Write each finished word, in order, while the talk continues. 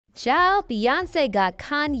Child, Beyonce got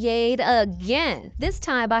Kanye'd again, this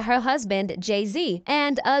time by her husband Jay-Z,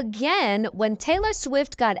 and again when Taylor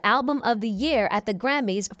Swift got Album of the Year at the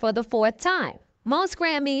Grammys for the fourth time. Most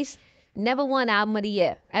Grammys never won Album of the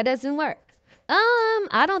Year. That doesn't work.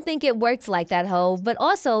 I don't think it works like that, ho. But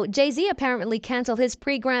also, Jay-Z apparently canceled his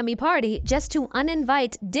pre-Grammy party just to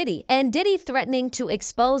uninvite Diddy. And Diddy threatening to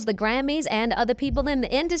expose the Grammys and other people in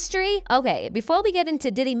the industry? Okay, before we get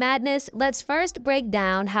into Diddy madness, let's first break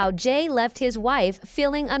down how Jay left his wife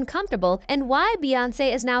feeling uncomfortable and why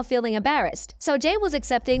Beyonce is now feeling embarrassed. So Jay was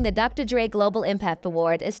accepting the Dr. Dre Global Impact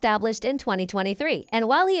Award established in 2023. And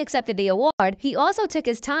while he accepted the award, he also took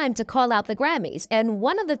his time to call out the Grammys. And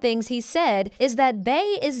one of the things he said is that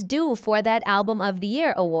Bey is due for that Album of the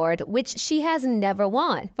Year award, which she has never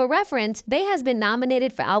won. For reference, Bey has been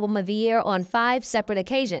nominated for Album of the Year on 5 separate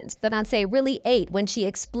occasions. Beyonce really 8 when she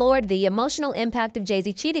explored the emotional impact of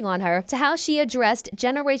Jay-Z cheating on her to how she addressed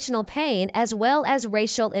generational pain as well as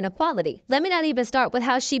racial inequality. Let me not even start with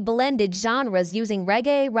how she blended genres using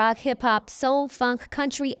reggae, rock, hip-hop, soul, funk,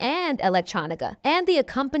 country, and electronica. And the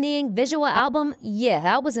accompanying visual album, yeah,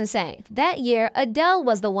 that was insane. That year, Adele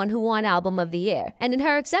was the one who won Album of the Year. And in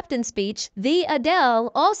her acceptance speech, the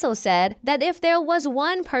Adele also said that if there was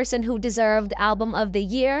one person who deserved Album of the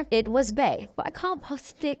Year, it was Bey. But I can't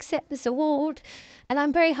possibly accept this award. And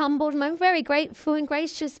I'm very humbled and I'm very grateful and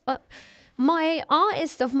gracious, but my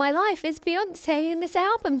artist of my life is Beyonce, and this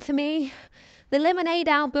album to me, the Lemonade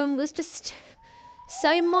album, was just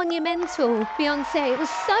so monumental. Beyonce, it was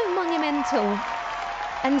so monumental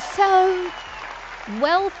and so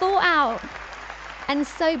well thought out and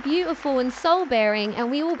so beautiful and soul-bearing, and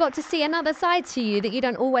we all got to see another side to you that you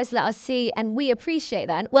don't always let us see, and we appreciate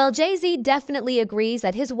that. Well, Jay-Z definitely agrees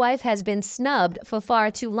that his wife has been snubbed for far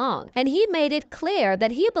too long, and he made it clear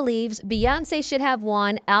that he believes Beyonce should have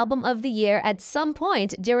won Album of the Year at some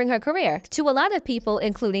point during her career. To a lot of people,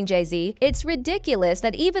 including Jay-Z, it's ridiculous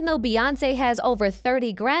that even though Beyonce has over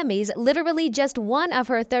 30 Grammys, literally just one of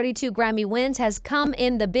her 32 Grammy wins has come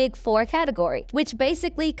in the Big Four category, which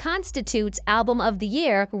basically constitutes Album of the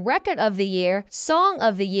Year, Record of the Year, Song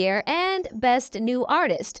of the Year, and Best New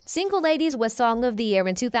Artist. Single Ladies was Song of the Year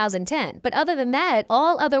in 2010, but other than that,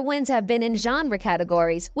 all other wins have been in genre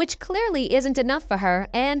categories, which clearly isn't enough for her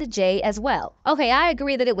and Jay as well. Okay, I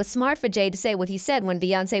agree that it was smart for Jay to say what he said when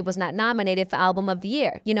Beyonce was not nominated for Album of the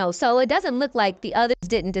Year, so it doesn't look like the others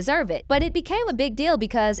didn't deserve it. But it became a big deal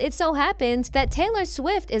because it so happens that Taylor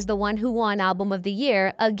Swift is the one who won Album of the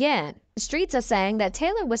Year again. The streets are saying that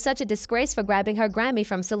Taylor was such a disgrace for grabbing her Grammy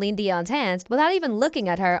from Celine Dion's hands without even looking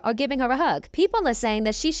at her or giving her a hug. People are saying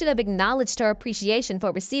that she should have acknowledged her appreciation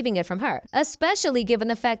for receiving it from her, especially given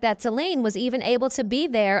the fact that Celine was even able to be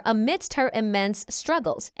there amidst her immense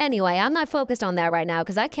struggles. Anyway, I'm not focused on that right now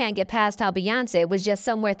because I can't get past how Beyonce was just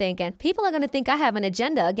somewhere thinking, people are going to think I have an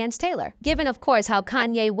agenda against Taylor. Given, of course, how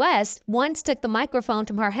Kanye West once took the microphone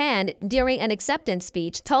from her hand during an acceptance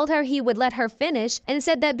speech, told her he would let her finish, and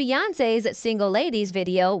said that Beyonce's Single Ladies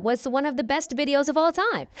video was one of the best videos of all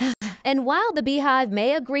time. And while the Beehive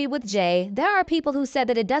may agree with Jay, there are people who said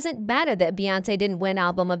that it doesn't matter that Beyonce didn't win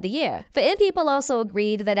Album of the Year. For people also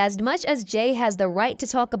agreed that as much as Jay has the right to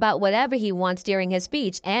talk about whatever he wants during his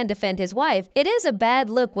speech and defend his wife, it is a bad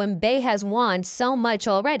look when Bey has won so much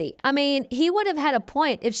already. I mean, he would have had a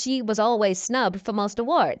point if she was always snubbed for most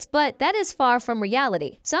awards, but that is far from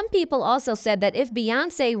reality. Some people also said that if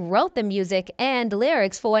Beyonce wrote the music and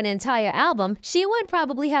lyrics for an entire album, she would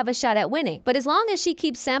probably have a shot at winning. But as long as she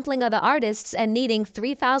keeps sampling other artists and needing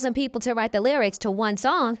 3,000 people to write the lyrics to one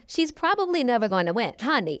song, she's probably never going to win.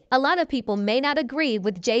 Honey, a lot of people may not agree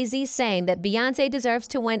with Jay-Z saying that Beyonce deserves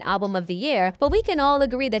to win Album of the Year, but we can all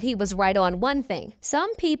agree that he was right on one thing.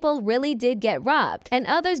 Some people really did get robbed, and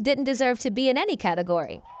others didn't deserve to be in any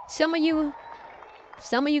category. Some of you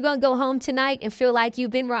gonna go home tonight and feel like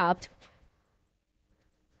you've been robbed.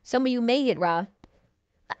 Some of you may get robbed.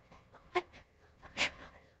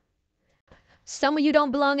 Some of you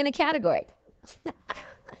don't belong in a category.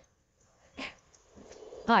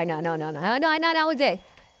 Oh, no, not all day.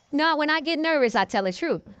 No, when I get nervous, I tell the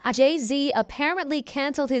truth. Jay-Z apparently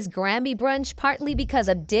canceled his Grammy brunch partly because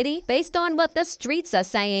of Diddy. Based on what the streets are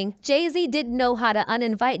saying, Jay-Z didn't know how to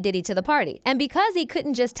uninvite Diddy to the party. And because he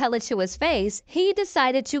couldn't just tell it to his face, he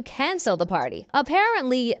decided to cancel the party.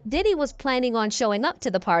 Apparently, Diddy was planning on showing up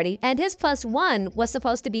to the party, and his +1 was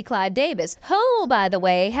supposed to be Clive Davis, who, by the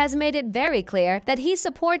way, has made it very clear that he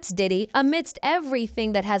supports Diddy amidst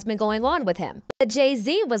everything that has been going on with him. But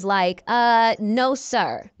Jay-Z was like, no,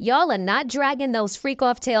 sir. Y'all are not dragging those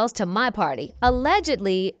freak-off tales to my party.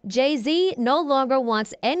 Allegedly, Jay-Z no longer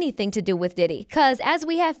wants anything to do with Diddy, cause as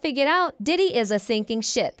we have figured out, Diddy is a sinking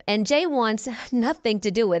ship, and Jay wants nothing to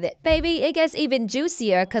do with it. Baby, it gets even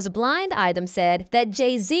juicier, cause Blind Item said that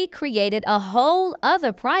Jay-Z created a whole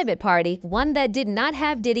other private party, one that did not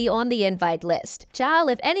have Diddy on the invite list. Child,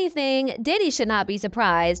 if anything, Diddy should not be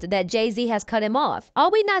surprised that Jay-Z has cut him off. Are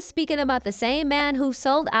we not speaking about the same man who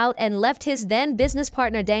sold out and left his then business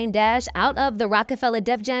partner Dame Dash out of the Rockefeller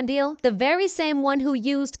Def Jam deal? The very same one who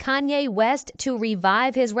used Kanye West to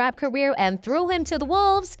revive his rap career and threw him to the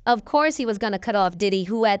wolves? Of course he was gonna cut off Diddy,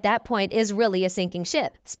 who at that point is really a sinking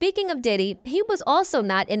ship. Speaking of Diddy, he was also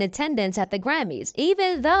not in attendance at the Grammys,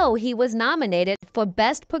 even though he was nominated for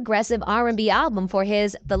Best Progressive R&B Album for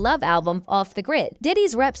his The Love album, Off the Grid.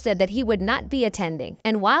 Diddy's rep said that he would not be attending,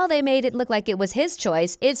 and while they made it look like it was his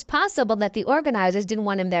choice, it's possible that the organizers didn't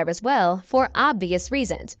want him there as well, for obvious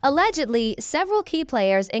reasons. Allegedly, several key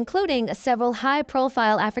players, including several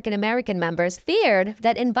high-profile African-American members, feared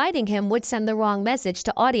that inviting him would send the wrong message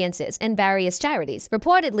to audiences and various charities.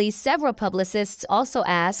 Reportedly, several publicists also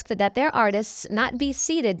asked that their artists not be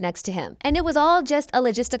seated next to him, and it was all just a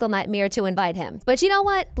logistical nightmare to invite him. But you know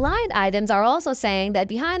what? Blind Items are also saying that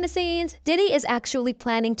behind the scenes, Diddy is actually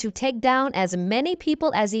planning to take down as many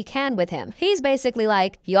people as he can with him. He's basically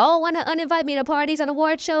like, y'all want to uninvite me to parties and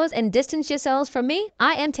award shows and distance yourselves from me?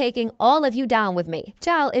 I am taking all of you down with me.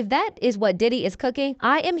 Child, if that is what Diddy is cooking,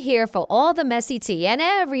 I am here for all the messy tea and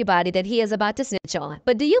everybody that he is about to snitch on.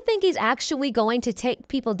 But do you think he's actually going to take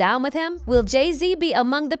people down with him? Will Jay-Z be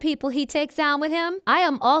among the people he takes down with him? I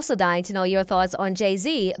am also dying to know your thoughts on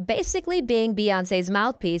Jay-Z basically being Beyonce's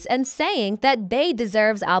mouthpiece and saying that Bey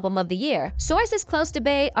deserves Album of the Year. Sources close to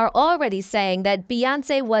Bey are already saying that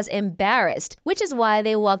Beyonce was embarrassed, which is why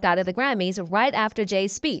they walked out of the Grammys right after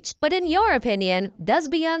Jay's speech. But in your opinion, does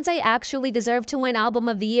Beyonce actually deserve to win Album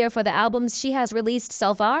of the Year for the albums she has released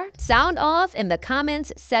so far? Sound off in the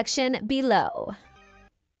comments section below.